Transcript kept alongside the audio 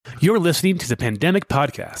You're listening to the Pandemic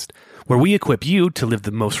Podcast, where we equip you to live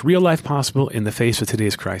the most real life possible in the face of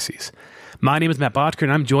today's crises. My name is Matt Bottker,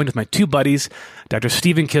 and I'm joined with my two buddies, Dr.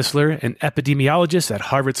 Stephen Kistler, an epidemiologist at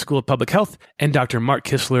Harvard School of Public Health, and Dr. Mark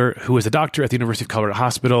Kistler, who is a doctor at the University of Colorado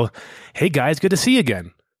Hospital. Hey guys, good to see you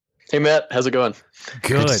again. Hey Matt, how's it going?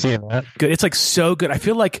 Good. To see you, Matt. Good. It's like so good. I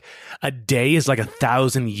feel like a day is like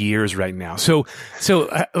 1,000 years right now. So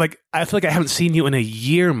I feel like I haven't seen you in a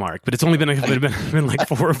year, Mark, but it's only been like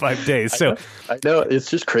 4 or 5 days. So I know it's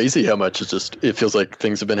just crazy how much it feels like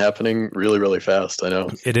things have been happening really, really fast. I know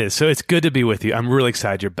it is. So it's good to be with you. I'm really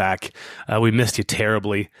excited you're back. We missed you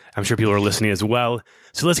terribly. I'm sure people are listening as well.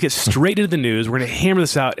 So let's get straight into the news. We're going to hammer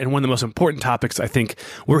this out. And one of the most important topics I think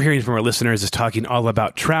we're hearing from our listeners is talking all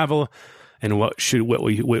about travel and what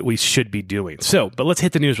we should be doing. So, but let's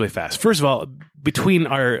hit the news really fast. First of all, between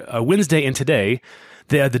our Wednesday and today,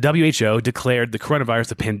 the WHO declared the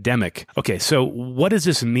coronavirus a pandemic. Okay, so what does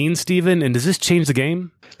this mean, Stephen? And does this change the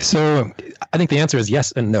game? So I think the answer is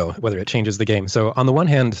yes and no, whether it changes the game. So on the one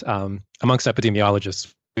hand, amongst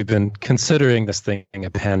epidemiologists, we've been considering this thing a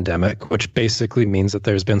pandemic, which basically means that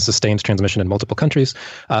there's been sustained transmission in multiple countries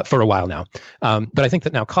for a while now. But I think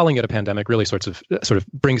that now calling it a pandemic really sort of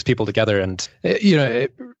brings people together, and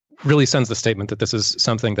it really sends the statement that this is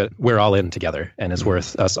something that we're all in together and is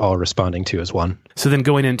worth us all responding to as one. So then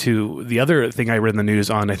going into the other thing I read in the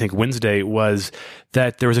news on, I think Wednesday, was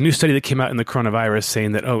that there was a new study that came out in the coronavirus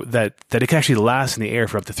saying that, that it can actually last in the air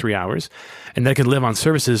for up to 3 hours and that it can live on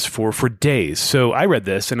surfaces for days. So I read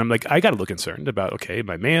this and I'm like, I got a little concerned about,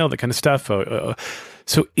 my mail, that kind of stuff.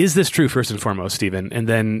 So is this true first and foremost, Stephen? And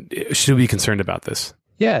then should we be concerned about this?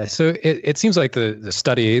 Yeah, so it seems like the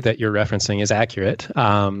study that you're referencing is accurate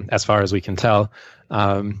as far as we can tell.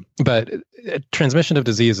 But transmission of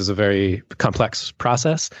disease is a very complex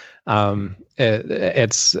process.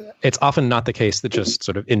 It's often not the case that just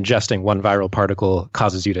sort of ingesting one viral particle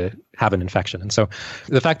causes you to have an infection. And so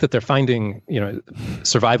the fact that they're finding,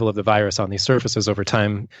 survival of the virus on these surfaces over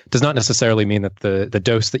time does not necessarily mean that the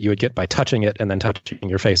dose that you would get by touching it and then touching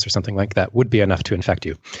your face or something like that would be enough to infect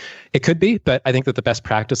you. It could be, but I think that the best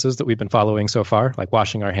practices that we've been following so far, like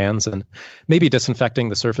washing our hands and maybe disinfecting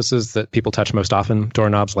the surfaces that people touch most often,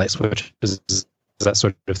 doorknobs, light switches, that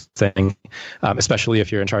sort of thing, especially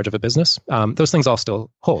if you're in charge of a business. Those things all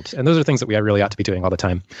still hold. And those are things that we really ought to be doing all the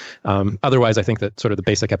time. Otherwise, I think that sort of the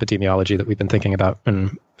basic epidemiology that we've been thinking about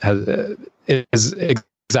is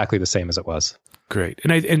exactly the same as it was. Great.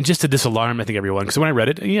 And just to disalarm, I think, everyone, because when I read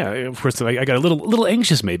it, of course, I got a little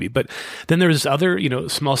anxious maybe. But then there was this other,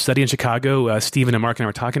 small study in Chicago. Stephen and Mark and I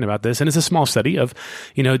were talking about this. And it's a small study of,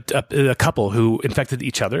 a couple who infected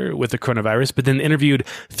each other with the coronavirus, but then interviewed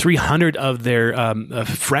 300 of their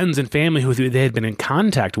friends and family who they had been in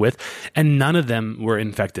contact with, and none of them were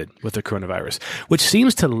infected with the coronavirus, which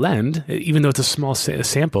seems to lend, even though it's a small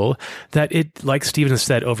sample, that it, like Stephen has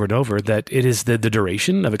said over and over, that it is the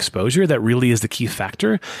duration of exposure that really is the key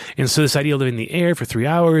factor. And so this idea of living in the air for 3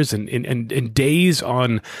 hours and days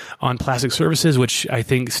on plastic surfaces, which I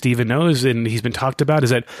think Stephen knows and he's been talked about, is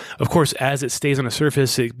that, of course, as it stays on a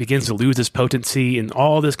surface, it begins to lose its potency, and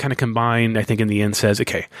all this kind of combined, I think in the end says,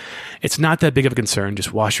 okay, it's not that big of a concern.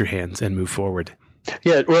 Just wash your hands and move forward.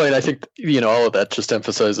 Yeah, well, and I think, all of that just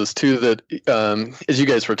emphasizes too that, as you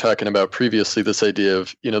guys were talking about previously, this idea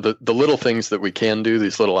of, the little things that we can do,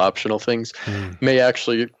 these little optional things, may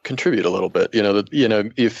actually contribute a little bit.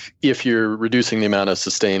 If you're reducing the amount of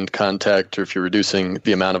sustained contact, or if you're reducing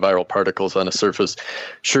the amount of viral particles on a surface,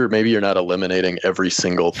 sure, maybe you're not eliminating every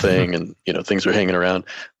single thing and, things are hanging around,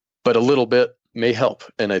 but a little bit may help.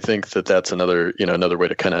 And I think that that's another way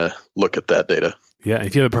to kind of look at that data. Yeah,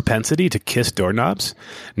 if you have a propensity to kiss doorknobs,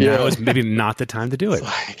 now is maybe not the time to do it.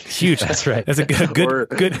 Huge. That's right. That's a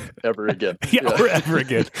good ever again. Or ever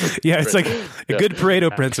again. Yeah, it's like a good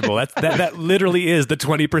Pareto principle. That literally is the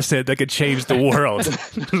 20% that could change the world.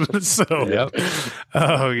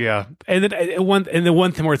 Oh yeah. And then one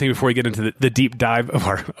more thing before we get into the deep dive of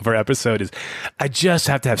our episode is, I just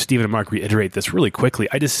have to have Stephen and Mark reiterate this really quickly.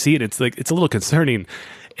 I just see it. It's like, it's a little concerning.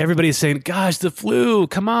 Everybody's saying, gosh, the flu,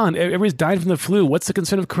 come on. Everybody's dying from the flu. What's the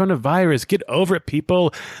concern of coronavirus? Get over it,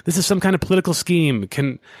 people. This is some kind of political scheme.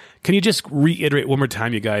 Can you just reiterate one more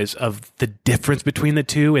time, you guys, of the difference between the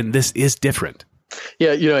two? And this is different.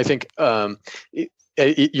 Yeah, I think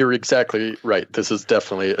you're exactly right. This is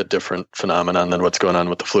definitely a different phenomenon than what's going on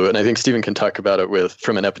with the flu. And I think Stephen can talk about it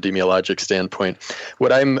from an epidemiologic standpoint.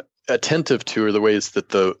 What I'm attentive to are the ways that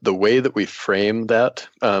the way that we frame that,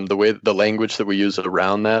 the language that we use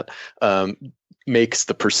around that, makes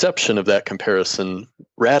the perception of that comparison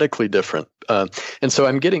radically different. And so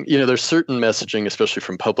I'm getting, there's certain messaging, especially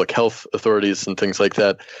from public health authorities and things like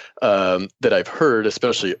that, that I've heard,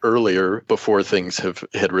 especially earlier before things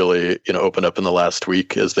had really, opened up in the last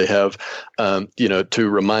week as they have, to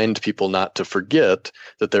remind people not to forget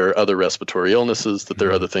that there are other respiratory illnesses, that there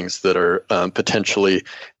are other things that are potentially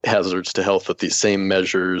hazards to health, that these same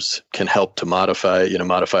measures can help to modify,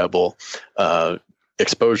 modifiable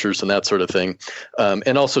exposures and that sort of thing.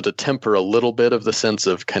 And also to temper a little bit of the sense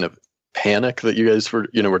of kind of panic that you guys were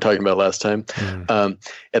talking about last time.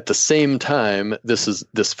 At the same time,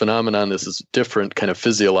 this phenomenon is different kind of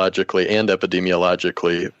physiologically and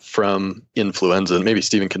epidemiologically from influenza. And maybe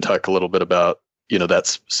Stephen can talk a little bit about,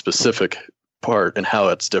 that specific part and how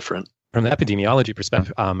it's different. From the epidemiology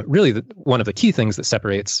perspective, really one of the key things that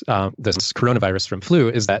separates this coronavirus from flu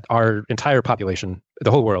is that our entire population,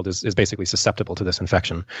 the whole world, is basically susceptible to this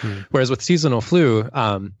infection. Whereas with seasonal flu,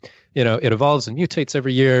 it evolves and mutates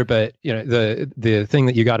every year, but the thing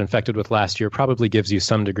that you got infected with last year probably gives you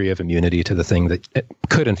some degree of immunity to the thing that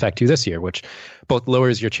could infect you this year, which both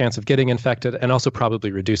lowers your chance of getting infected and also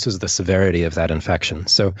probably reduces the severity of that infection.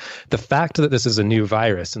 So the fact that this is a new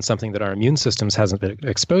virus and something that our immune systems hasn't been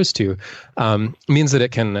exposed to means that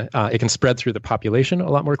it can spread through the population a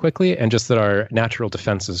lot more quickly, and just that our natural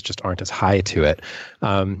defenses just aren't as high to it.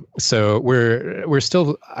 So we're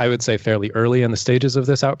still, I would say, fairly early in the stages of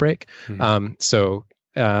this outbreak. So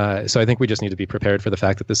I think we just need to be prepared for the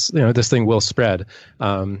fact that this thing will spread,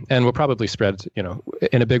 and will probably spread,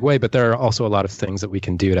 in a big way. But there are also a lot of things that we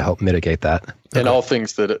can do to help mitigate that. And all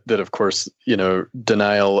things that of course,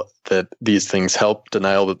 denial that these things help,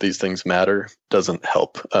 denial that these things matter doesn't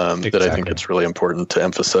help. Exactly. That I think it's really important to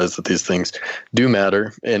emphasize that these things do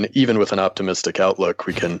matter, and even with an optimistic outlook,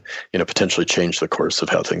 we can, potentially change the course of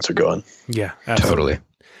how things are going. Yeah, absolutely. Totally.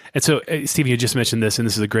 And so, Stephen, you just mentioned this, and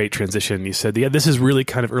this is a great transition. You said, this is really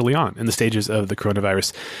kind of early on in the stages of the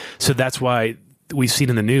coronavirus. So that's why we've seen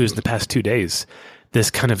in the news in the past 2 days,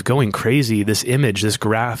 this kind of going crazy, this image, this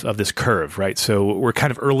graph of this curve, right? So we're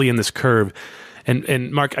kind of early in this curve.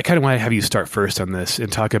 And Mark, I kind of want to have you start first on this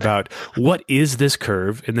and talk about what is this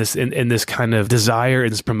curve and this kind of desire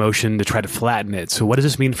and this promotion to try to flatten it. So what does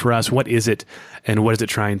this mean for us? What is it? And what is it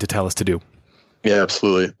trying to tell us to do? Yeah,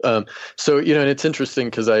 absolutely. So, and it's interesting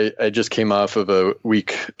because I just came off of a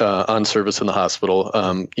week on service in the hospital,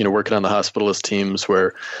 working on the hospitalist teams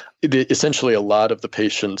where essentially a lot of the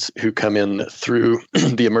patients who come in through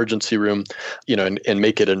the emergency room, and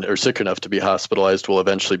make it are sick enough to be hospitalized will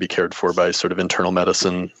eventually be cared for by sort of internal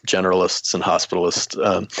medicine generalists and hospitalists.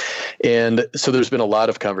 And so there's been a lot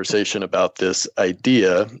of conversation about this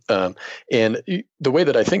idea. And the way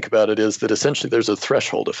that I think about it is that essentially there's a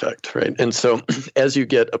threshold effect, right? And so as you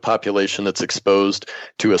get a population that's exposed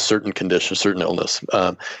to a certain condition, a certain illness,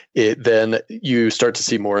 then you start to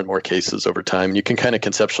see more and more cases over time. You can kind of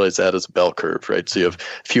conceptualize that as a bell curve, right? So you have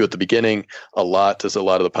a few at the beginning, a lot as a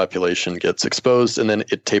lot of the population gets exposed, and then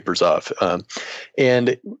it tapers off.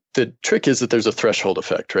 And the trick is that there's a threshold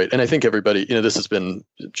effect, right? And I think everybody, this has been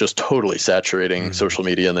just totally saturating social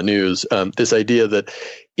media and the news. This idea that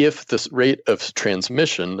if this rate of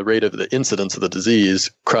transmission, the rate of the incidence of the disease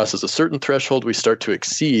crosses a certain threshold, we start to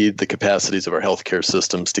exceed the capacities of our healthcare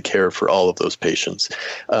systems to care for all of those patients.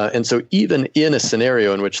 And so even in a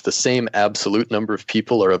scenario in which the same absolute number of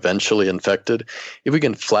people are eventually infected, if we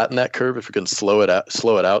can flatten that curve, if we can slow it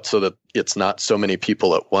out so that it's not so many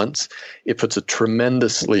people at once, it puts a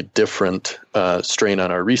tremendously different strain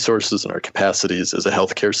on our resources and our capacities as a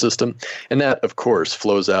healthcare system. And that, of course,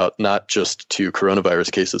 flows out not just to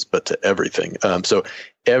coronavirus cases, but to everything. So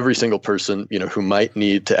every single person, who might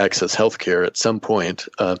need to access healthcare at some point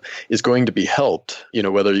is going to be helped,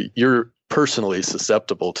 whether you're personally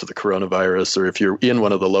susceptible to the coronavirus, or if you're in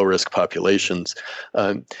one of the low-risk populations,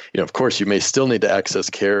 of course, you may still need to access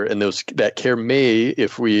care, and that care may,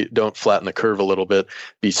 if we don't flatten the curve a little bit,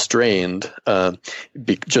 be strained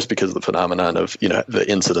just because of the phenomenon of the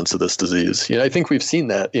incidence of this disease. I think we've seen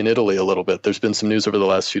that in Italy a little bit. There's been some news over the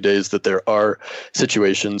last few days that there are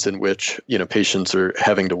situations in which patients are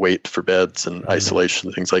having to wait for beds and isolation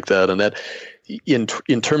and things like that, and that. In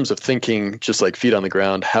terms of thinking, just like feet on the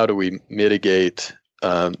ground, how do we mitigate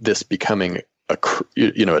this becoming a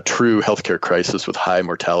true healthcare crisis with high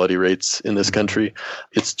mortality rates in this country?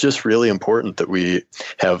 It's just really important that we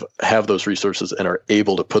have those resources and are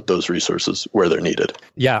able to put those resources where they're needed.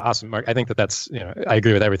 Yeah, awesome, Mark. I think that's I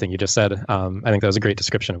agree with everything you just said. I think that was a great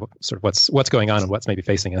description of sort of what's going on and what's maybe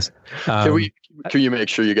facing us. Can you make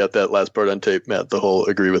sure you got that last part on tape, Matt? The whole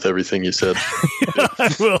agree with everything you said.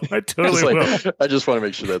 I will. I totally will. I just want to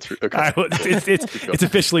make sure that's okay. It's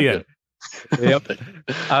officially in. Yep.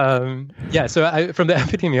 So from the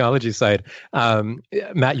epidemiology side,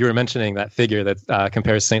 Matt, you were mentioning that figure that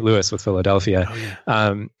compares St. Louis with Philadelphia. Oh,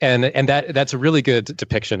 yeah. And that's a really good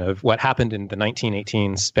depiction of what happened in the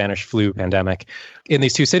 1918 Spanish flu pandemic in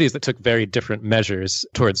these two cities that took very different measures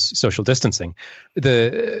towards social distancing.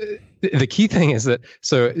 The key thing is that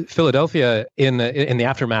Philadelphia in the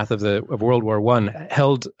aftermath of World War I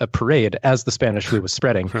held a parade as the Spanish flu was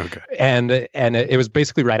spreading, Okay. and it was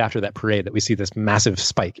basically right after that parade that we see this massive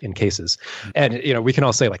spike in cases. And we can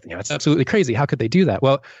all say it's absolutely crazy. How could they do that?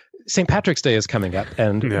 Well, St. Patrick's Day is coming up,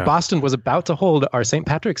 and Boston was about to hold our St.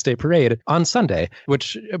 Patrick's Day parade on Sunday,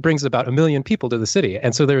 which brings about 1 million people to the city.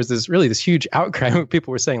 And so there was this huge outcry where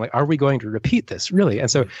people were saying, are we going to repeat this, really?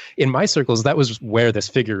 And so in my circles, that was where this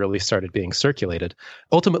figure really started being circulated.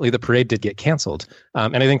 Ultimately, the parade did get canceled.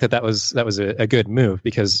 And I think that was a good move,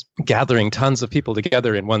 because gathering tons of people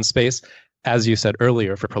together in one space, as you said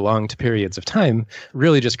earlier, for prolonged periods of time,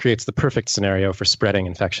 really just creates the perfect scenario for spreading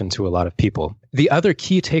infection to a lot of people. The other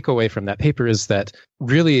key takeaway from that paper is that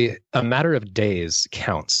really a matter of days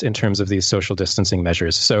counts in terms of these social distancing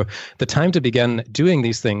measures. So the time to begin doing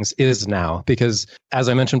these things is now, because as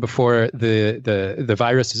I mentioned before, the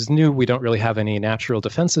virus is new. We don't really have any natural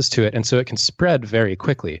defenses to it. And so it can spread very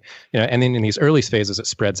quickly. And in these early phases, it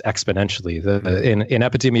spreads exponentially. In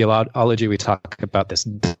epidemiology, we talk about this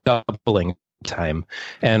doubling time.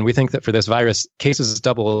 And we think that for this virus, cases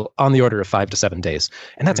double on the order of 5 to 7 days.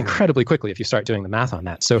 And that's incredibly quickly if you start doing the math on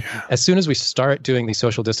that. So as soon as we start doing these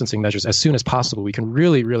social distancing measures, as soon as possible, we can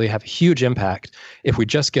really, really have a huge impact if we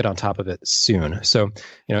just get on top of it soon. So,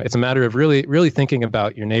 it's a matter of really, really thinking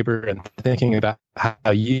about your neighbor and thinking about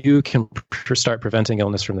how you can start preventing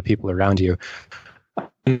illness from the people around you.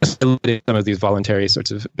 Some of these voluntary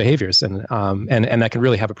sorts of behaviors, and that can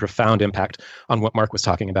really have a profound impact on what Mark was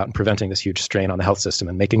talking about and preventing this huge strain on the health system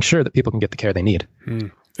and making sure that people can get the care they need.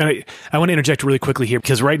 And I want to interject really quickly here,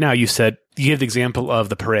 because right now you gave the example of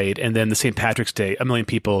the parade and then the St. Patrick's Day, 1 million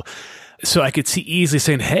people. So I could see easily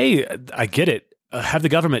saying, hey, I get it. Have the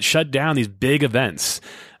government shut down these big events.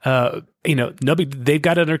 They've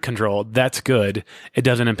got it under control. That's good. It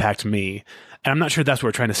doesn't impact me. And I'm not sure that's what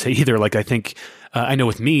we're trying to say either. I think, I know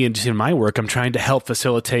with me and just in my work, I'm trying to help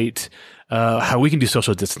facilitate how we can do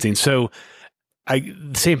social distancing. So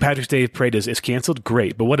St. Patrick's Day parade is canceled.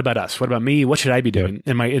 Great. But what about us? What about me? What should I be doing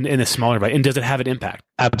in a smaller environment? And does it have an impact?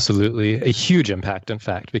 Absolutely. A huge impact, in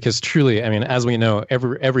fact, because truly, as we know,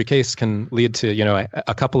 every case can lead to,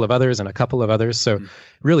 a couple of others and a couple of others. So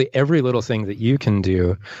really every little thing that you can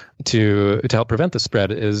do to help prevent the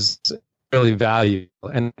spread is really valuable.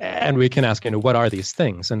 And we can ask, what are these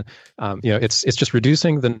things? And, it's just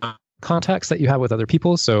reducing the contacts that you have with other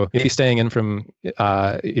people. So maybe staying in from,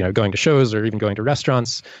 going to shows or even going to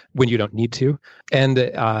restaurants when you don't need to. And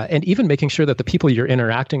even making sure that the people you're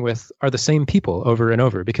interacting with are the same people over and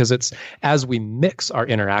over, because it's as we mix our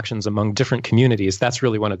interactions among different communities, that's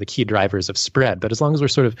really one of the key drivers of spread. But as long as we're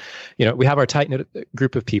sort of, we have our tight-knit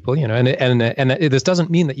group of people, and this doesn't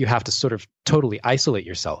mean that you have to sort of totally isolate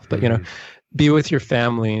yourself, but, be with your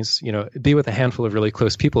families, be with a handful of really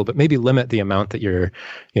close people, but maybe limit the amount that you're,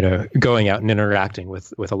 going out and interacting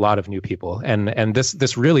with a lot of new people. And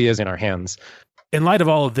this really is in our hands. In light of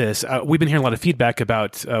all of this, we've been hearing a lot of feedback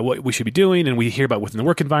about what we should be doing, and we hear about within the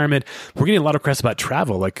work environment. We're getting a lot of requests about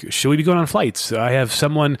travel. Should we be going on flights? I have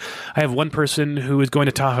one person who is going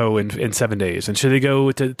to Tahoe in 7 days, and should they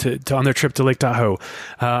go to on their trip to Lake Tahoe?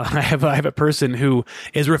 I have a person who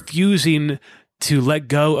is refusing to let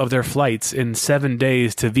go of their flights in 7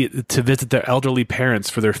 days to visit their elderly parents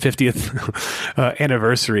for their 50th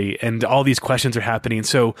anniversary. And all these questions are happening.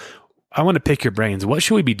 So I want to pick your brains. What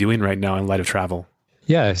should we be doing right now in light of travel?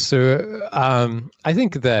 Yeah, so I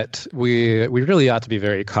think that we really ought to be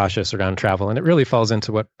very cautious around travel. And it really falls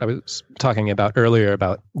into what I was talking about earlier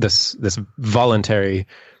about this voluntary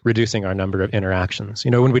reducing our number of interactions.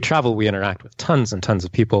 When we travel, we interact with tons and tons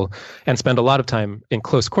of people and spend a lot of time in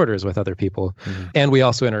close quarters with other people. Mm-hmm. And we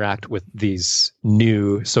also interact with these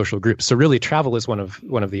new social groups. So really travel is one of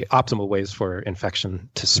the optimal ways for infection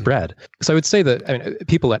to spread. So I would say that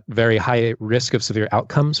people at very high risk of severe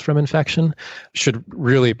outcomes from infection should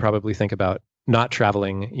really probably think about not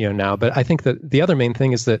traveling, now. But I think that the other main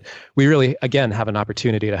thing is that we really, again, have an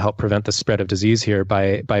opportunity to help prevent the spread of disease here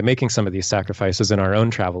by making some of these sacrifices in our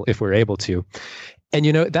own travel, if we're able to. And,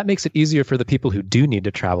 that makes it easier for the people who do need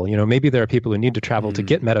to travel. Maybe there are people who need to travel to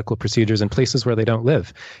get medical procedures in places where they don't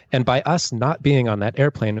live. And by us not being on that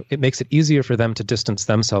airplane, it makes it easier for them to distance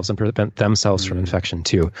themselves and prevent themselves from infection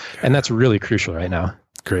too. And that's really crucial right now.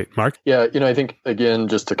 Great. Mark? Yeah, I think, again,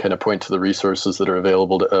 just to kind of point to the resources that are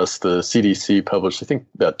available to us, the CDC published, I think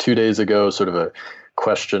about 2 days ago, sort of a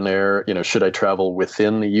questionnaire, should I travel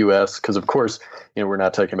within the U.S.? Because, of course, we're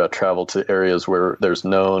not talking about travel to areas where there's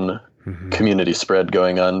known community spread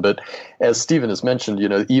going on. But as Stephen has mentioned,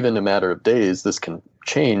 even a matter of days, this can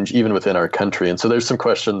change even within our country. And so there's some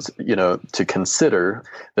questions, to consider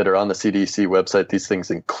that are on the CDC website. These things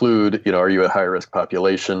include, are you a high-risk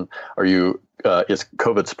population? Is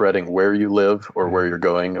COVID spreading where you live or where you're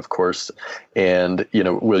going, of course? And,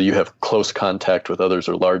 will you have close contact with others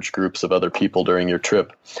or large groups of other people during your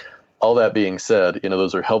trip? All that being said,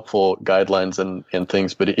 those are helpful guidelines and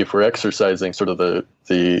things. But if we're exercising sort of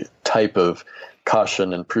the type of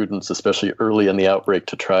caution and prudence, especially early in the outbreak,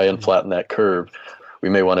 to try and flatten that curve, we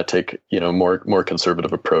may want to take, more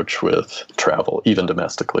conservative approach with travel, even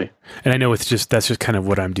domestically. And I know that's just kind of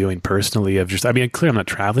what I'm doing personally. Clearly I'm not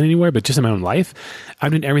traveling anywhere, but just in my own life, I'm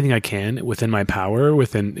doing everything I can within my power,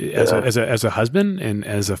 as a husband and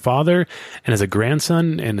as a father and as a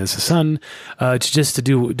grandson and as a son, just to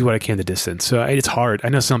do what I can at the distance. So it's hard. I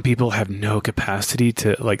know some people have no capacity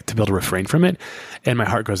to be able to refrain from it, and my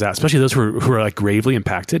heart goes out, especially those who are gravely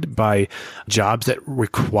impacted by jobs that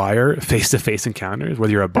require face-to-face encounters,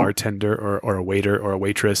 whether you're a bartender or a waiter or a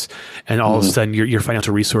waitress, and all of a sudden your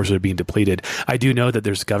financial resources are being depleted. I do know that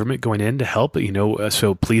there's government going in to help,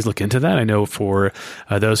 so please look into that. I know for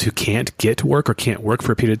those who can't get to work or can't work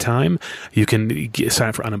for a period of time, you can sign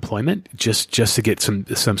up for unemployment just to get some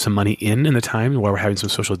money in the time while we're having some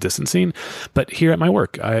social distancing. But here at my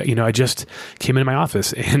work, I just came into my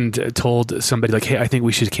office and told somebody hey, I think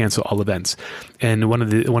we should cancel all events. And one of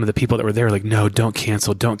the people that were there no, don't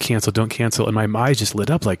cancel. And my eyes just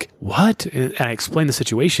lit up what? And I explained the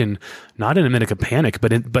situation, not in a minute of panic,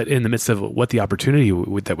 but in the midst of what the opportunity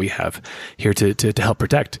that we have here to help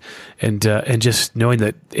protect, and just knowing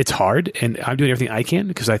that it's hard, and I'm doing everything I can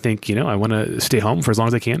because I think I want to stay home for as long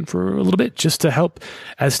as I can for a little bit, just to help.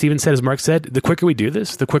 As Stephen said, as Mark said, the quicker we do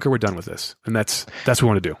this, the quicker we're done with this, and that's what we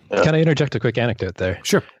want to do. Can I interject a quick anecdote there?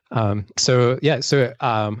 Sure. So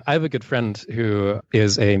I have a good friend who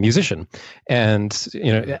is a musician, and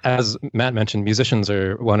as Matt mentioned, musicians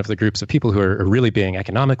are one of the groups of people who are really being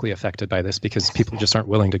economically affected by this because people just aren't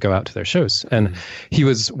willing to go out to their shows. And he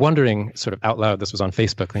was wondering, sort of out loud, this was on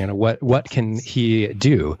Facebook, what can he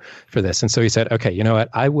do for this? And so he said, okay, you know what?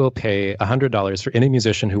 I will pay $100 for any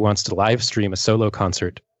musician who wants to live stream a solo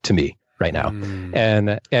concert to me right now.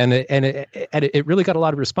 And it really got a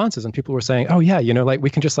lot of responses, and people were saying, oh yeah,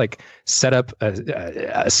 we can just set up a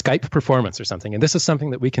Skype performance or something. And this is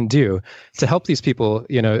something that we can do to help these people,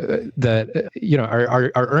 that,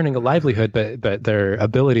 are earning a livelihood, but their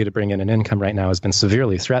ability to bring in an income right now has been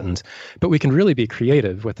severely threatened. But we can really be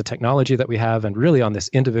creative with the technology that we have, and really on this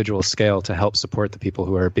individual scale to help support the people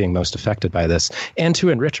who are being most affected by this, and to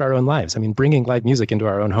enrich our own lives. I mean, bringing live music into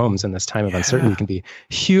our own homes in this time of uncertainty can be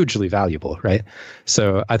hugely valuable. Right.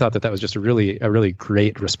 So I thought that was just a really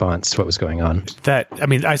great response to what was going on. I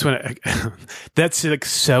just want to, that's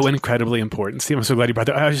so incredibly important. Steve, I'm so glad you brought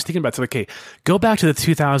that. I was just thinking about, go back to the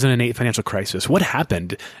 2008 financial crisis. What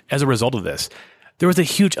happened as a result of this? There was a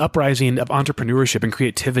huge uprising of entrepreneurship and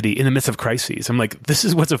creativity in the midst of crises. I'm this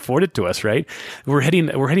is what's afforded to us, right? We're hitting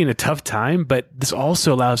a tough time, but this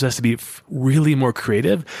also allows us to be really more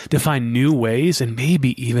creative, to find new ways and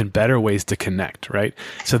maybe even better ways to connect, right?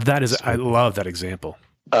 So I love that example.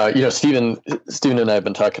 Stephen and I have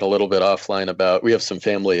been talking a little bit offline about, we have some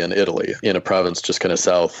family in Italy, in a province just kind of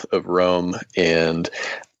south of Rome, and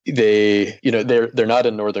they're not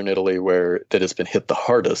in northern Italy where that has been hit the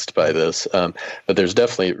hardest by this, but there's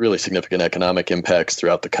definitely really significant economic impacts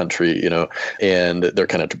throughout the country, and they're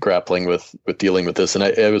kind of grappling with dealing with this. And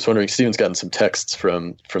I was wondering, Stephen's gotten some texts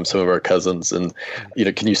from some of our cousins, and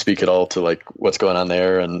can you speak at all to what's going on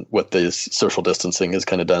there and what this social distancing has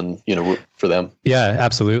kind of done, for them? Yeah,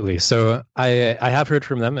 absolutely. So I have heard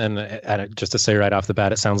from them, and just to say right off the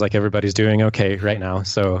bat, it sounds like everybody's doing okay right now.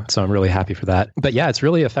 So I'm really happy for that. But yeah, it's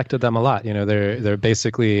really affected them a lot. They're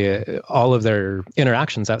basically, all of their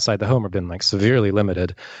interactions outside the home have been severely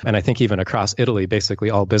limited. And I think even across Italy, basically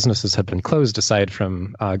all businesses have been closed aside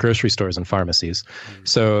from grocery stores and pharmacies.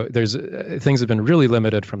 So things have been really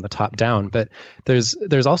limited from the top down. But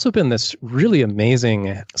there's also been this really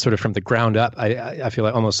amazing sort of from the ground up, I feel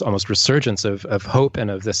like almost resurgence of hope and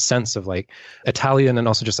of this sense of Italian and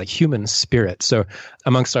also just human spirit. So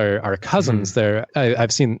amongst our cousins there,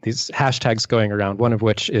 I've seen these hashtags going around, one of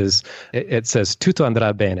which is, it says tutto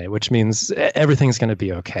andrà bene, which means everything's going to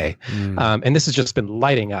be okay. And this has just been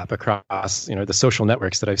lighting up across, the social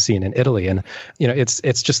networks that I've seen in Italy. And,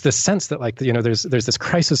 it's just this sense that there's this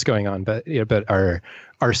crisis going on, but our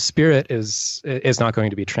our spirit is not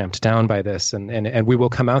going to be tramped down by this, and we will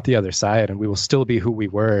come out the other side, and we will still be who we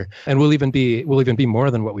were, and we'll even be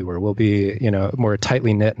more than what we were. We'll be, more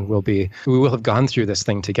tightly knit, and we will have gone through this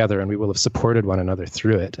thing together, and we will have supported one another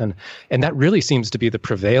through it. And that really seems to be the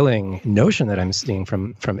prevailing notion that I'm seeing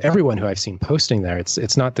from everyone who I've seen posting there.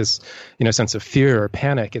 It's not this, sense of fear or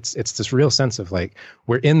panic. It's this real sense of like,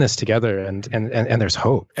 we're in this together, and there's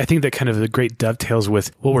hope. I think that kind of the great dovetails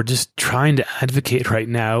with what we're just trying to advocate right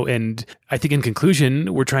now. And I think in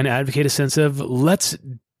conclusion, we're trying to advocate a sense of let's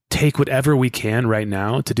take whatever we can right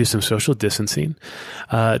now to do some social distancing,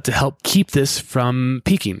 to help keep this from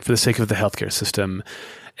peaking for the sake of the healthcare system.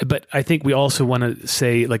 But I think we also want to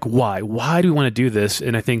say, like, why? Why do we want to do this?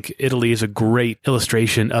 And I think Italy is a great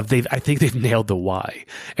illustration of I think they've nailed the why.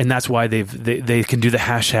 And that's why they can do the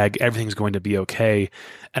hashtag, everything's going to be okay.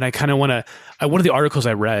 And I kind of want to, one of the articles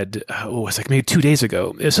I read, it was like maybe 2 days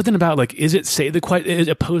ago, it was something about like, is it safe?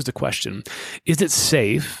 It posed the question, is it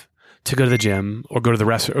safe to go to the gym or go to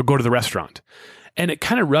the restaurant? And it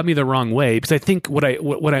kind of rubbed me the wrong way, because I think what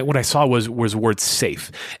I saw was word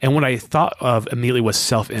safe, and what I thought of immediately was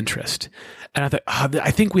self-interest. And I thought,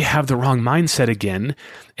 I think we have the wrong mindset again.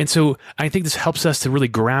 And so I think this helps us to really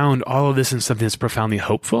ground all of this in something that's profoundly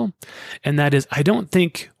hopeful. And that is, I don't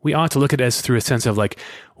think we ought to look at it as through a sense of like,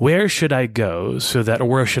 where should I go or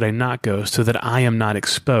where should I not go so that I am not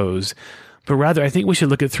exposed? But rather, I think we should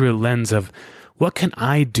look at it through a lens of, what can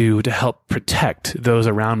I do to help protect those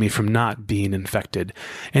around me from not being infected?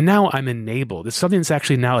 And now I'm enabled. It's something that's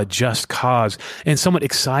actually now a just cause and somewhat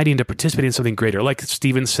exciting to participate in something greater. Like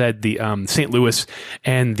Stephen said, the St. Louis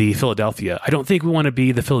and the Philadelphia. I don't think we want to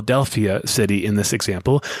be the Philadelphia city in this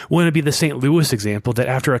example. We want to be the St. Louis example, that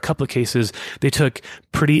after a couple of cases, they took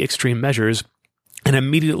pretty extreme measures and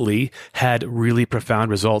immediately had really profound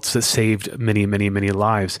results that saved many, many, many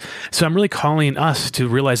lives. So I'm really calling us to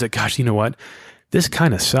realize that, gosh, you know what? This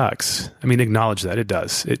kind of sucks. I mean, acknowledge that it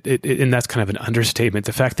does. And that's kind of an understatement.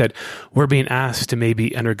 The fact that we're being asked to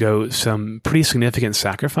maybe undergo some pretty significant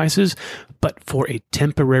sacrifices, but for a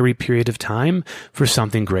temporary period of time for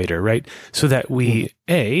something greater, right? So that we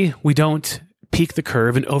don't peak the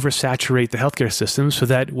curve and oversaturate the healthcare system, so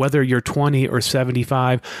that whether you're 20 or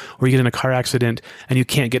 75 or you get in a car accident and you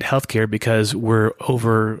can't get healthcare because we're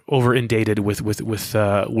over inundated with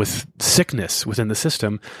sickness within the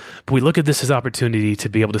system, but we look at this as opportunity to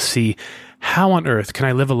be able to see, how on earth can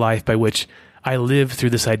I live a life by which I live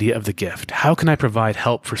through this idea of the gift? How can I provide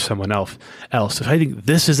help for someone else? So I think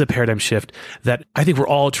this is a paradigm shift that I think we're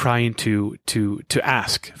all trying to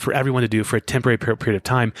ask for everyone to do for a temporary period of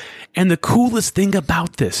time. And the coolest thing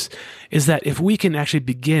about this is that if we can actually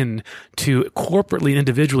begin to corporately and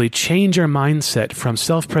individually change our mindset from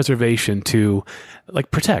self-preservation to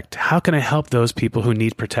like protect. How can I help those people who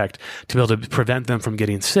need protect to be able to prevent them from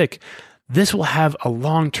getting sick? This will have a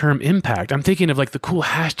long-term impact. I'm thinking of like the cool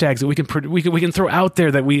hashtags that we can throw out there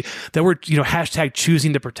that we're hashtag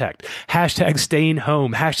choosing to protect, hashtag staying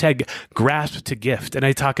home, hashtag grasp to gift. And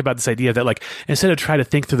I talk about this idea that like, instead of trying to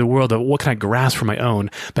think through the world of what can I grasp for my own,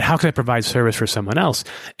 but how can I provide service for someone else?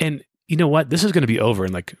 And you know what? This is going to be over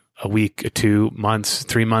in like a week, 2 months,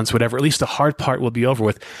 3 months, whatever. At least the hard part will be over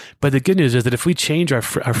with. But the good news is that if we change our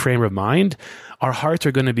frame of mind, our hearts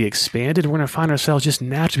are going to be expanded. We're going to find ourselves just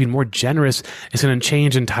naturally being more generous. It's going to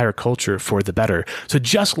change entire culture for the better. So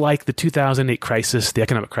just like the 2008 crisis, the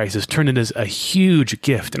economic crisis, turned into a huge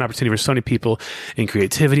gift, an opportunity for so many people in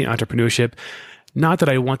creativity and entrepreneurship. Not that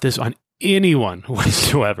I want this on anyone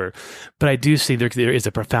whatsoever, but I do see there is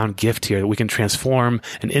a profound gift here that we can transform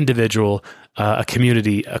an individual, a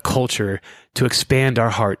community, a culture to expand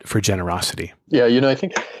our heart for generosity. Yeah, I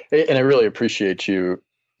think, and I really appreciate you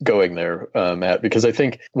going there, Matt, because I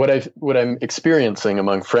think what I'm experiencing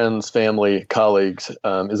among friends, family, colleagues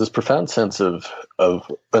is this profound sense of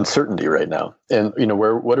uncertainty right now. And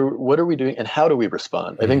what are we doing, and how do we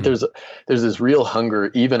respond? I think there's this real hunger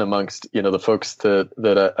even amongst the folks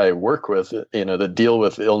that I work with, that deal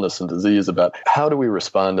with illness and disease, about how do we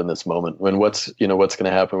respond in this moment when what's going to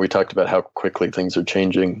happen. We talked about how quickly things are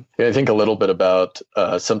changing. And I think a little bit about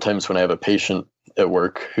sometimes when I have a patient at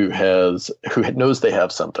work who knows they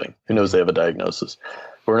have something, who knows they have a diagnosis,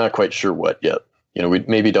 but we're not quite sure what yet. We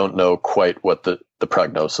maybe don't know quite what the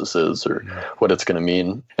prognosis is or what it's going to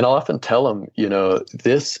mean. And I'll often tell them,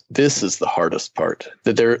 this is the hardest part,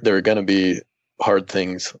 that there are going to be hard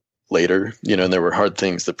things later, and there were hard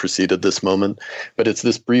things that preceded this moment, but it's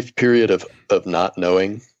this brief period of not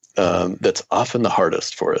knowing that's often the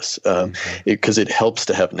hardest for us, because it helps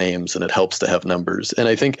to have names and it helps to have numbers. And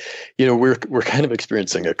I think, we're kind of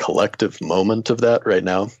experiencing a collective moment of that right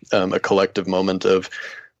now, a collective moment of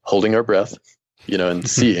holding our breath, and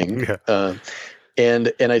seeing.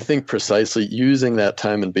 And I think precisely using that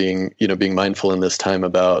time and being mindful in this time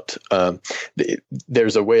about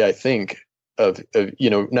there's a way, I think, of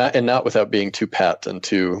not without being too pat and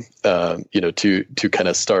too kind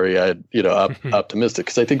of starry-eyed, optimistic,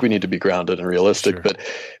 because I think we need to be grounded and realistic. Sure. But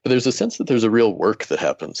there's a sense that there's a real work that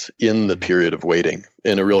happens in the period of waiting,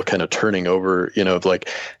 and a real kind of turning over, of like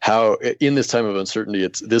how in this time of uncertainty,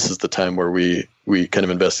 this is the time where we kind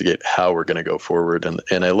of investigate how we're going to go forward.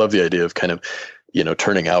 And I love the idea of kind of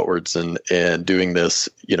turning outwards and doing this,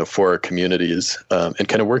 for our communities, and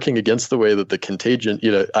kind of working against the way that the contagion,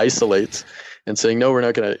 isolates, and saying, no, we're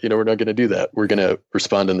not going to do that. We're going to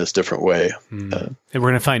respond in this different way. And we're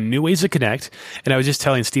going to find new ways to connect. And I was just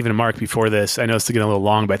telling Stephen and Mark before this, I know it's getting a little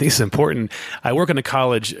long, but I think it's important. I work on a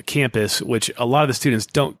college campus, which a lot of the students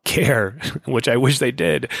don't care, which I wish they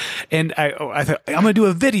did. And I thought, I'm going to do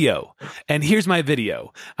a video. And here's my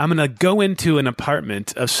video. I'm going to go into an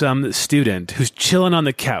apartment of some student who's chilling on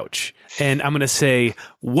the couch. And I'm going to say,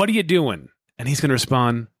 what are you doing? And he's going to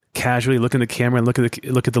respond, casually look in the camera and look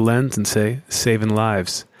at the lens and say, saving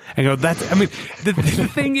lives. And go, the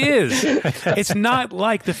thing is, it's not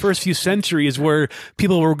like the first few centuries where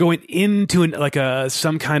people were going into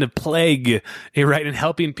some kind of plague, right, and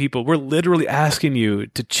helping people. We're literally asking you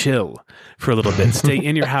to chill for a little bit, stay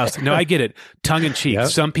in your house. No, I get it. Tongue in cheek. Yep.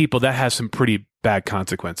 Some people, that has some pretty bad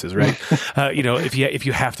consequences, right? If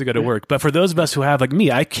you have to go to work. But for those of us who have, like me,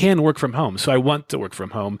 I can work from home. So I want to work from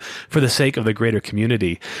home for the sake of the greater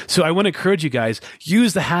community. So I want to encourage you guys,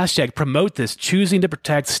 use the hashtag, promote this, choosing to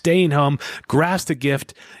protect, staying home, grasp the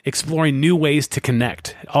gift, exploring new ways to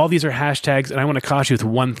connect. All these are hashtags. And I want to caution you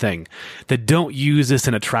with one thing, that don't use this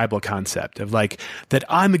in a tribal concept of like that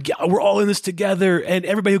we're all in this together and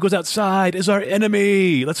everybody who goes outside is our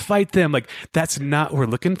enemy. Let's fight them. Like that's not what we're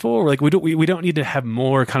looking for. Like we don't need to have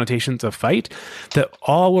more connotations of fight, that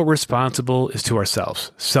all we're responsible is to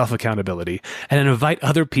ourselves, self-accountability, and then invite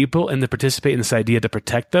other people and to participate in this idea to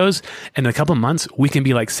protect those. And in a couple of months, we can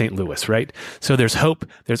be like St. Louis, right? So there's hope,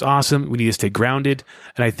 there's awesome. We need to stay grounded.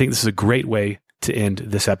 And I think this is a great way to end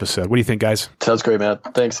this episode. What do you think, guys? Sounds great, man.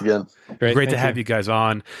 Thanks again. Great to have you guys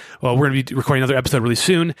on. Well, we're going to be recording another episode really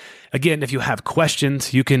soon. Again, if you have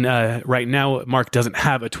questions, you can, right now, Mark doesn't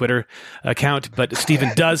have a Twitter account, but Stephen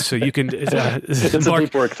does. So you can, it's a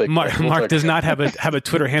deep work thing. Mark does not have a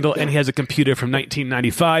Twitter handle, and he has a computer from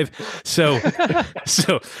 1995. So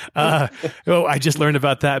I just learned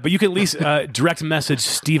about that, but you can at least direct message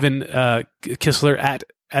Stephen Kissler at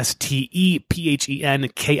StephenKissler.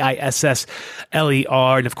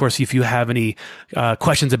 And of course, if you have any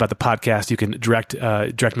questions about the podcast, you can direct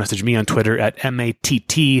message me on Twitter at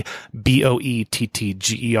MattBoettger.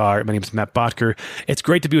 My name is Matt Boettger. It's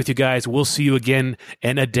great to be with you guys. We'll see you again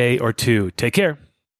in a day or two. Take care.